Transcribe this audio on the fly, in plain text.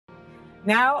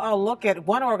Now I'll look at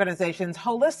one organization's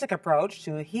holistic approach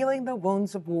to healing the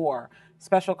wounds of war.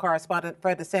 Special correspondent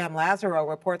Fred Sam Lazaro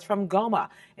reports from Goma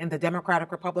in the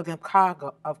Democratic Republic of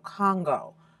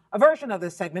Congo. A version of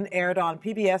this segment aired on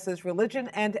PBS's Religion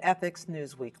and Ethics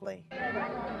News Weekly.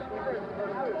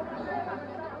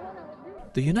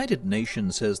 The United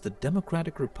Nations says the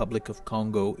Democratic Republic of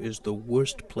Congo is the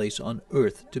worst place on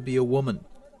earth to be a woman.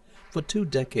 For 2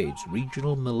 decades,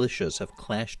 regional militias have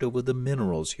clashed over the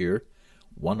minerals here.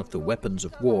 One of the weapons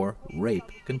of war,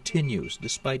 rape, continues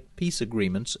despite peace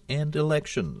agreements and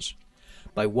elections.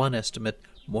 By one estimate,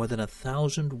 more than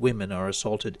 1,000 women are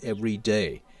assaulted every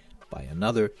day. By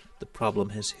another, the problem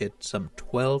has hit some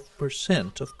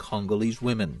 12% of Congolese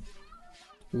women.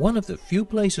 One of the few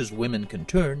places women can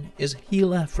turn is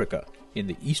Heal Africa, in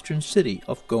the eastern city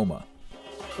of Goma.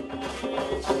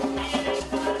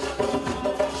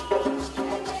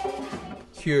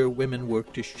 Here, women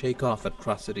work to shake off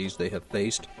atrocities they have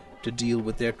faced, to deal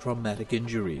with their traumatic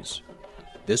injuries.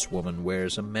 This woman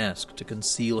wears a mask to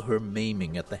conceal her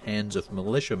maiming at the hands of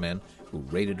militiamen who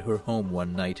raided her home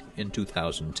one night in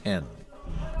 2010.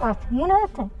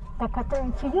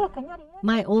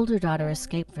 My older daughter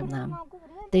escaped from them.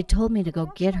 They told me to go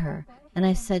get her, and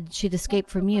I said she'd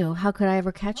escaped from you. How could I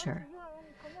ever catch her?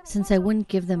 Since I wouldn't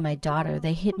give them my daughter,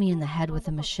 they hit me in the head with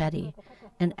a machete,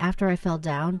 and after I fell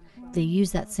down, they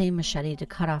used that same machete to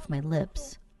cut off my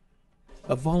lips.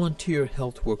 A volunteer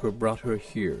health worker brought her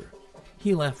here.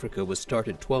 Heal Africa was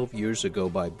started 12 years ago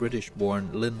by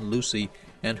British-born Lynn Lucy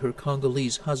and her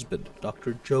Congolese husband,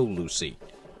 Dr. Joe Lucy,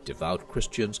 devout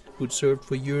Christians who'd served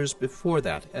for years before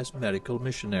that as medical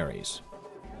missionaries.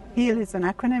 HEAL is an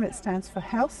acronym. It stands for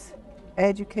Health,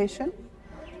 Education,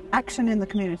 Action in the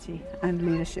Community, and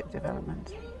Leadership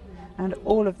Development. And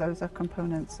all of those are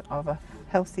components of a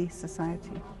healthy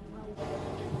society.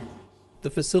 The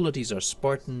facilities are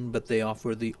Spartan, but they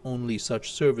offer the only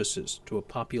such services to a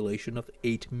population of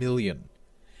 8 million.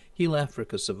 Heal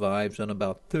Africa survives on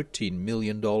about $13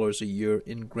 million a year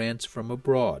in grants from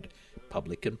abroad,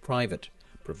 public and private,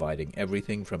 providing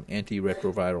everything from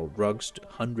antiretroviral drugs to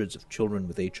hundreds of children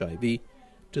with HIV,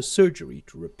 to surgery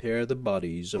to repair the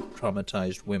bodies of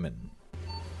traumatized women.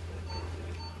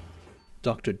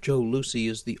 Dr. Joe Lucy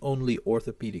is the only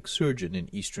orthopedic surgeon in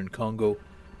eastern Congo,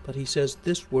 but he says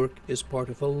this work is part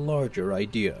of a larger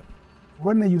idea.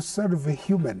 When you serve a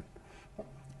human,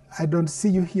 I don't see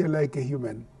you here like a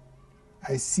human.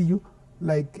 I see you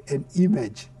like an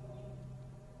image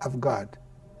of God.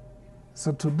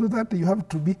 So to do that, you have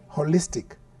to be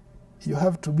holistic. You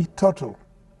have to be total.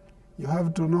 You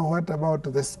have to know what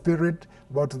about the spirit,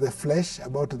 about the flesh,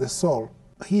 about the soul.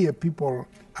 Here people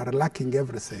are lacking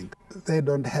everything. They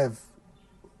don't have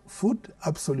food,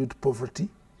 absolute poverty.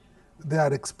 They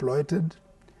are exploited.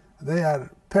 They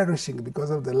are perishing because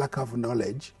of the lack of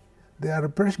knowledge. They are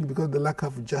perishing because of the lack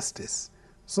of justice.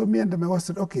 So me and my wife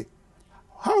said, okay,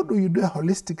 how do you do a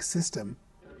holistic system?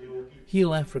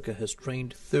 Heal Africa has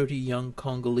trained 30 young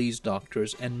Congolese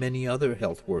doctors and many other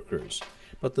health workers.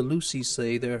 But the Lucys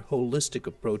say their holistic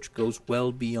approach goes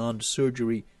well beyond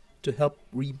surgery to help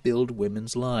rebuild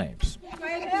women's lives.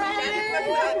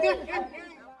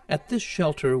 At this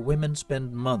shelter, women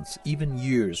spend months, even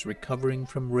years, recovering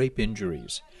from rape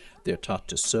injuries. They're taught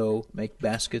to sew, make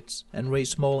baskets, and raise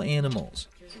small animals.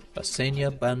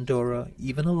 Basenya Bandora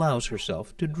even allows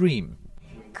herself to dream.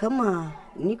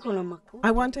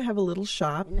 I want to have a little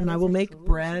shop, and I will make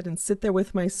bread and sit there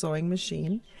with my sewing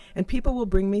machine, and people will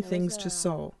bring me things to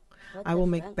sew. I will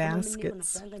make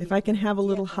baskets. If I can have a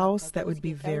little house, that would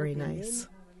be very nice.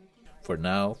 For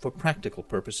now, for practical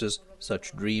purposes,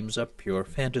 such dreams are pure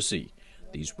fantasy.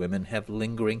 These women have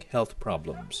lingering health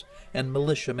problems, and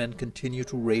militiamen continue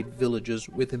to raid villages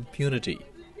with impunity.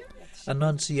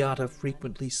 Annunciata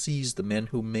frequently sees the men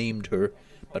who maimed her,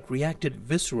 but reacted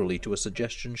viscerally to a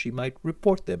suggestion she might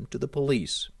report them to the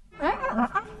police.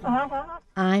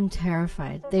 I'm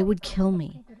terrified. They would kill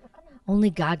me. Only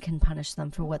God can punish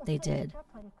them for what they did.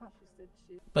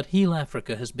 But Heal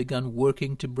Africa has begun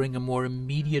working to bring a more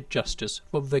immediate justice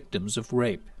for victims of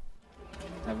rape.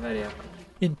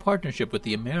 In partnership with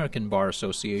the American Bar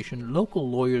Association, local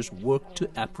lawyers work to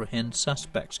apprehend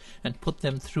suspects and put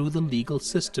them through the legal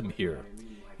system here.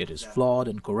 It is flawed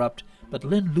and corrupt, but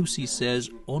Lynn Lucy says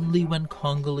only when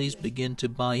Congolese begin to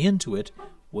buy into it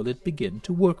will it begin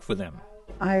to work for them.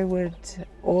 I would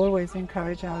always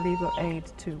encourage our legal aid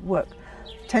to work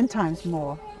 10 times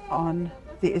more on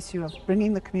the issue of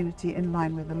bringing the community in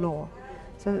line with the law,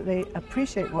 so that they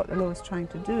appreciate what the law is trying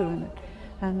to do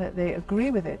and that they agree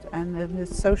with it. And then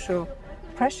there's social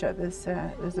pressure, there's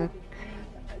a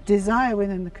desire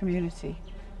within the community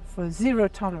for zero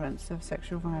tolerance of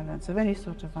sexual violence, of any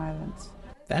sort of violence.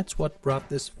 That's what brought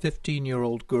this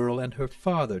 15-year-old girl and her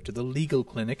father to the legal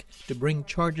clinic to bring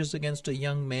charges against a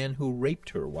young man who raped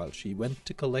her while she went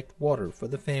to collect water for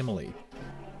the family.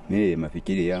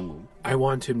 I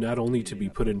want him not only to be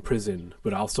put in prison,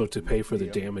 but also to pay for the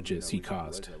damages he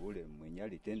caused.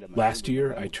 Last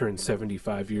year, I turned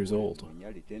 75 years old.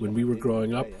 When we were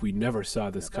growing up, we never saw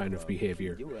this kind of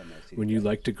behavior. When you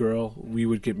liked a girl, we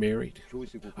would get married.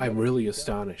 I'm really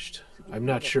astonished. I'm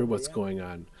not sure what's going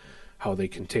on, how they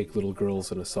can take little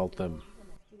girls and assault them.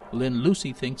 Lynn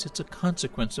Lucy thinks it's a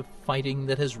consequence of fighting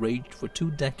that has raged for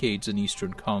 2 decades in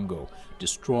eastern Congo,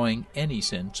 destroying any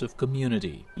sense of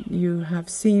community. You have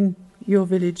seen your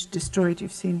village destroyed,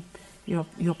 you've seen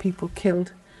your people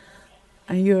killed,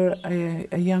 and you're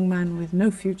a young man with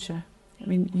no future. I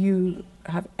mean, you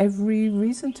have every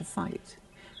reason to fight,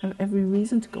 have every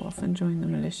reason to go off and join the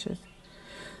militias.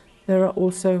 There are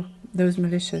also those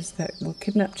militias that will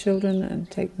kidnap children and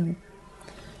take them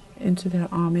into their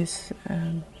armies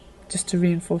just to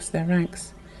reinforce their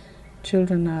ranks.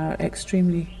 Children are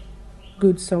extremely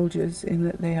good soldiers in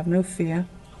that they have no fear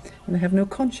and they have no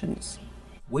conscience.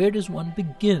 Where does one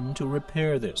begin to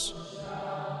repair this?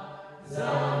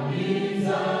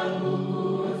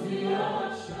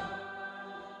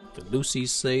 The Lucys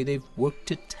say they've worked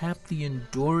to tap the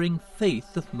enduring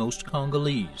faith of most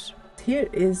Congolese. Here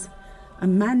is a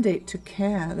mandate to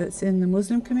care that's in the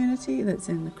Muslim community, that's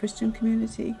in the Christian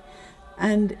community,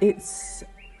 and it's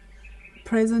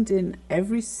present in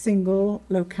every single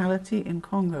locality in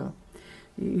Congo.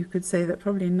 You could say that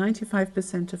probably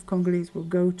 95% of Congolese will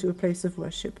go to a place of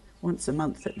worship once a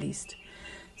month at least.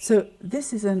 So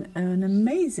this is an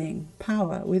amazing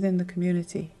power within the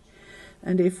community.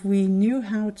 And if we knew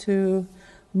how to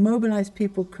mobilize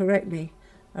people correctly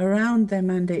around their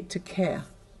mandate to care,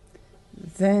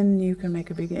 then you can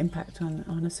make a big impact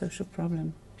on a social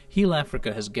problem. Heal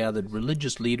Africa has gathered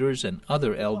religious leaders and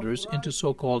other elders into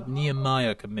so-called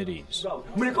Nehemiah committees.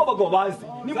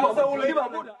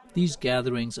 These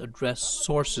gatherings address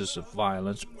sources of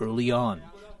violence early on,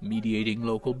 mediating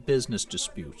local business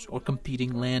disputes or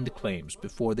competing land claims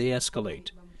before they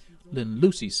escalate. Lynn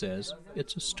Lucy says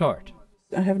it's a start.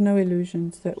 I have no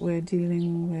illusions that we're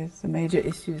dealing with the major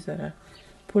issues that are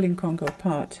pulling Congo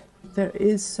apart. There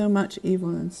is so much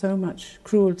evil and so much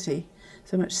cruelty,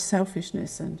 so much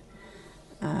selfishness, and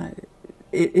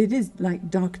it is like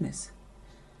darkness.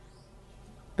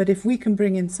 But if we can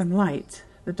bring in some light,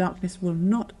 the darkness will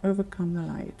not overcome the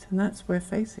light, and that's where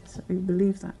faith is. We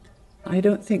believe that. I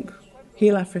don't think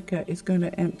Heal Africa is going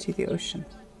to empty the ocean,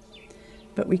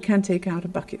 but we can take out a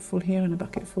bucketful here and a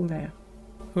bucketful there.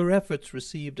 Her efforts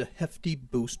received a hefty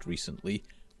boost recently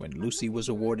when Lucy was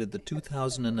awarded the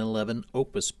 2011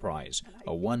 Opus Prize,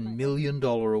 a $1 million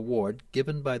award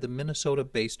given by the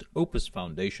Minnesota-based Opus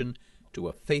Foundation to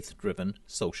a faith-driven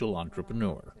social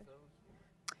entrepreneur.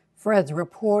 Fred's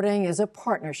reporting is a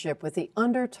partnership with the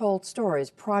Undertold Stories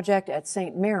Project at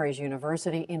St. Mary's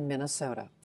University in Minnesota.